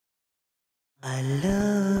I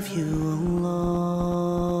love you, Allah.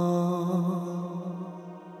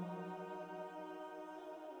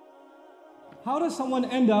 How does someone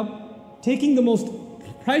end up taking the most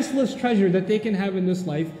priceless treasure that they can have in this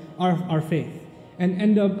life, our faith, and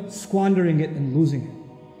end up squandering it and losing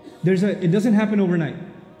it? It doesn't happen overnight.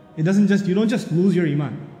 You don't just lose your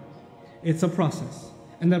iman. It's a process.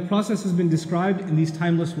 And that process has been described in these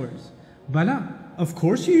timeless words. Bala, of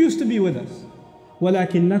course you used to be with us.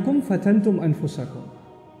 وَلَكِنَّكُمْ فَتَنْتُمْ أَنفُسَكُمْ.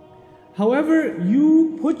 However,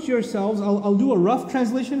 you put yourselves, I'll do a rough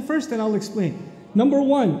translation first and I'll explain. Number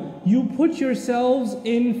one, you put yourselves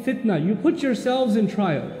in fitna, you put yourselves in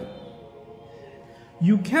trial.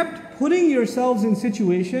 You kept putting yourselves in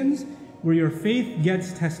situations where your faith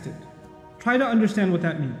gets tested. Try to understand what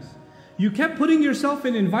that means. You kept putting yourself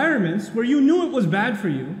in environments where you knew it was bad for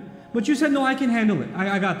you, but you said, no, I can handle it.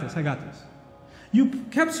 I got this. You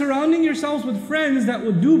kept surrounding yourselves with friends that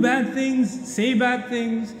would do bad things, say bad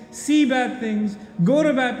things, see bad things, go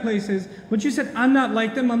to bad places, but you said, I'm not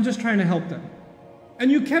like them, I'm just trying to help them.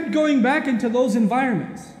 And you kept going back into those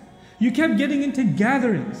environments. You kept getting into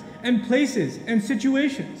gatherings and places and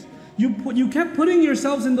situations. You kept putting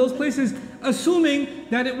yourselves in those places assuming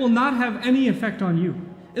that it will not have any effect on you.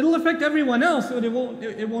 It'll affect everyone else, but it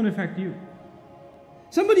won't affect you.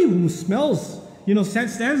 Somebody who smells,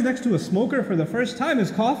 stands next to a smoker for the first time is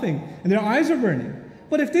coughing and their eyes are burning.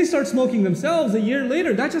 But if they start smoking themselves a year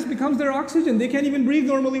later, that just becomes their oxygen. They can't even breathe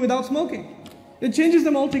normally without smoking. It changes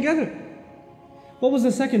them altogether. What was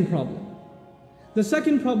the second problem? The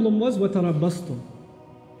second problem was وَتَرَبَّصْتُمْ.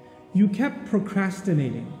 You kept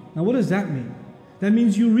procrastinating. Now what does that mean? That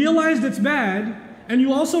means you realized it's bad, and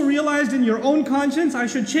you also realized in your own conscience, I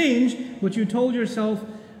should change, but you told yourself,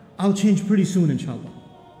 I'll change pretty soon, inshallah.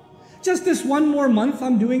 Just this one more month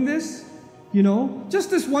I'm doing this, just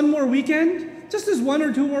this one more weekend, just this one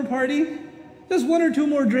or two more party, just one or two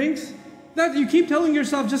more drinks. That you keep telling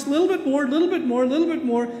yourself just a little bit more,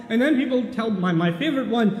 and then people tell my favorite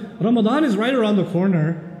one, Ramadan is right around the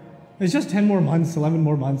corner. It's just 10 more months, 11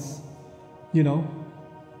 more months,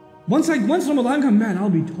 Once Ramadan comes, man, I'll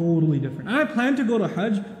be totally different. And I plan to go to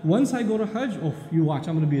Hajj. Once I go to Hajj, you watch,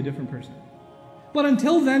 I'm going to be a different person. But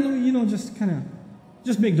until then,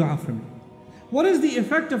 just make dua for me. What is the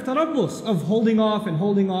effect of tarabbus, of holding off and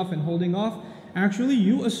holding off and holding off? Actually,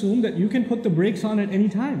 you assume that you can put the brakes on at any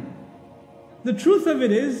time. The truth of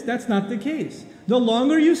it is, that's not the case. The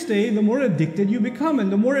longer you stay, the more addicted you become,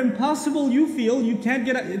 and the more impossible you feel,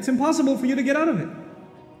 it's impossible for you to get out of it.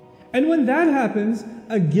 And when that happens,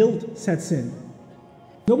 a guilt sets in.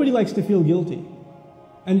 Nobody likes to feel guilty.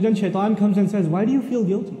 And then shaitan comes and says, why do you feel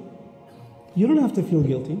guilty? You don't have to feel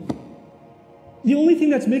guilty. The only thing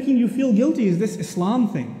that's making you feel guilty is this Islam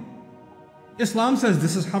thing. Islam says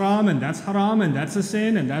this is haram and that's a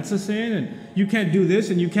sin and that's a sin and you can't do this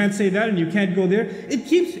and you can't say that and you can't go there.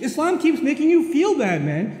 Islam keeps making you feel bad,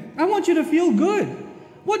 man. I want you to feel good.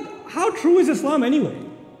 How true is Islam anyway?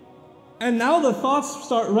 And now the thoughts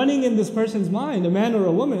start running in this person's mind, a man or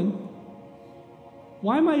a woman.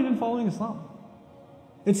 Why am I even following Islam?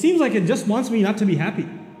 It seems like it just wants me not to be happy.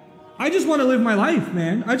 I just want to live my life,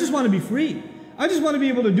 man. I just want to be free. I just want to be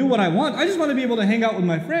able to do what I want. I just want to be able to hang out with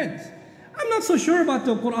my friends. I'm not so sure about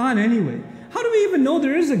the Quran anyway. How do we even know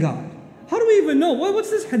there is a God? How do we even know? What's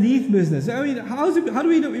this hadith business? I mean, how do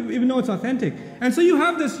we even know it's authentic? And so you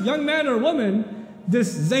have this young man or woman, this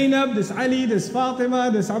Zainab, this Ali, this Fatima,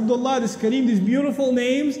 this Abdullah, this Kareem, these beautiful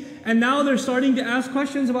names, and now they're starting to ask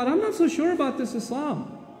questions about, I'm not so sure about this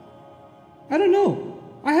Islam. I don't know.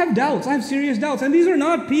 I have doubts. I have serious doubts. And these are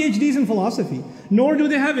not PhDs in philosophy, nor do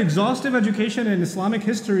they have exhaustive education in Islamic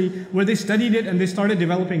history where they studied it and they started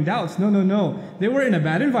developing doubts. No. They were in a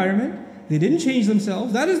bad environment. They didn't change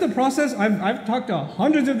themselves. That is the process. I've talked to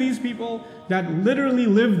hundreds of these people that literally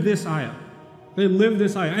live this ayah. They live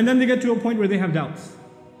this ayah. And then they get to a point where they have doubts.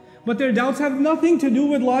 But their doubts have nothing to do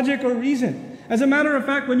with logic or reason. As a matter of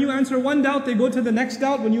fact, when you answer one doubt, they go to the next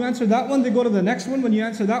doubt. When you answer that one, they go to the next one. When you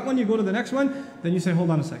answer that one, you go to the next one. Then you say, hold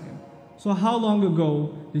on a second. So how long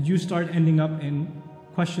ago did you start ending up in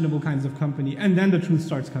questionable kinds of company? And then the truth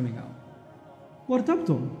starts coming out.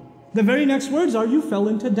 وَارْتَبْتُمْ. The very next words are, you fell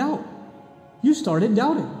into doubt. You started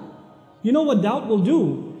doubting. You know what doubt will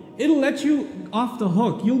do? It'll let you off the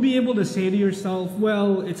hook. You'll be able to say to yourself,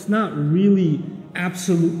 well, it's not really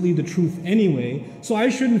absolutely the truth anyway, so I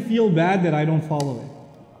shouldn't feel bad that I don't follow it.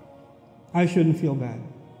 I shouldn't feel bad.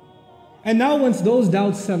 And now once those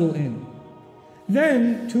doubts settle in,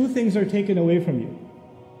 then two things are taken away from you.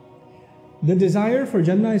 The desire for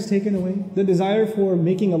Jannah is taken away. The desire for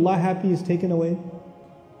making Allah happy is taken away.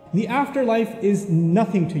 The afterlife is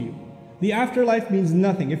nothing to you. The afterlife means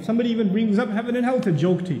nothing. If somebody even brings up heaven and hell, it's a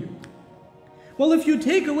joke to you. Well, if you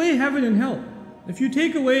take away heaven and hell, if you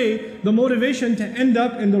take away the motivation to end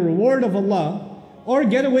up in the reward of Allah, or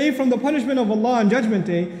get away from the punishment of Allah on Judgment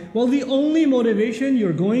Day, well, the only motivation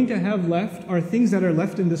you're going to have left are things that are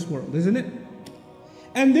left in this world, isn't it?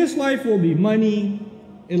 And this life will be money,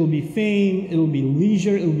 it'll be fame, it'll be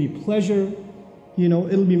leisure, it'll be pleasure,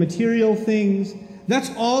 it'll be material things.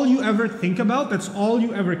 That's all you ever think about, that's all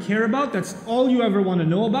you ever care about, that's all you ever want to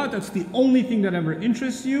know about, that's the only thing that ever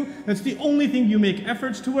interests you, that's the only thing you make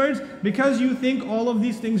efforts towards, because you think all of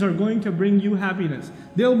these things are going to bring you happiness.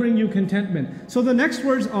 They'll bring you contentment. So the next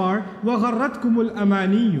words are, وَغَرَّتْكُمُ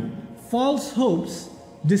الْأَمَانِيُّ. False hopes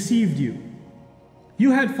deceived you.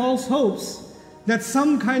 You had false hopes that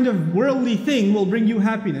some kind of worldly thing will bring you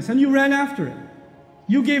happiness, and you ran after it.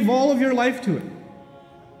 You gave all of your life to it.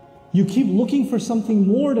 You keep looking for something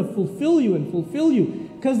more to fulfill you and fulfill you,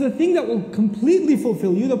 because the thing that will completely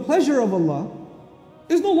fulfill you, the pleasure of Allah,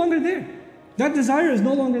 is no longer there. That desire is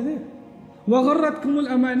no longer there. وَغَرَّتْكُمُ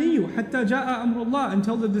الْأَمَانِيُّ حَتَّى جَاءَ أَمْرُ اللَّهِ,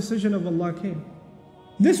 until the decision of Allah came.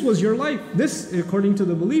 This was your life. This, according to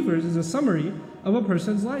the believers, is a summary of a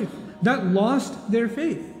person's life that lost their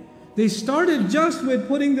faith. They started just with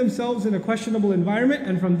putting themselves in a questionable environment,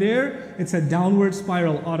 and from there, it's a downward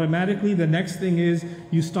spiral automatically. The next thing is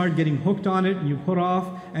you start getting hooked on it, and you put off,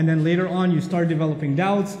 and then later on you start developing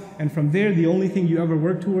doubts, and from there, the only thing you ever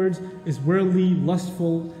work towards is worldly,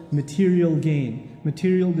 lustful, material gain,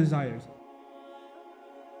 material desires.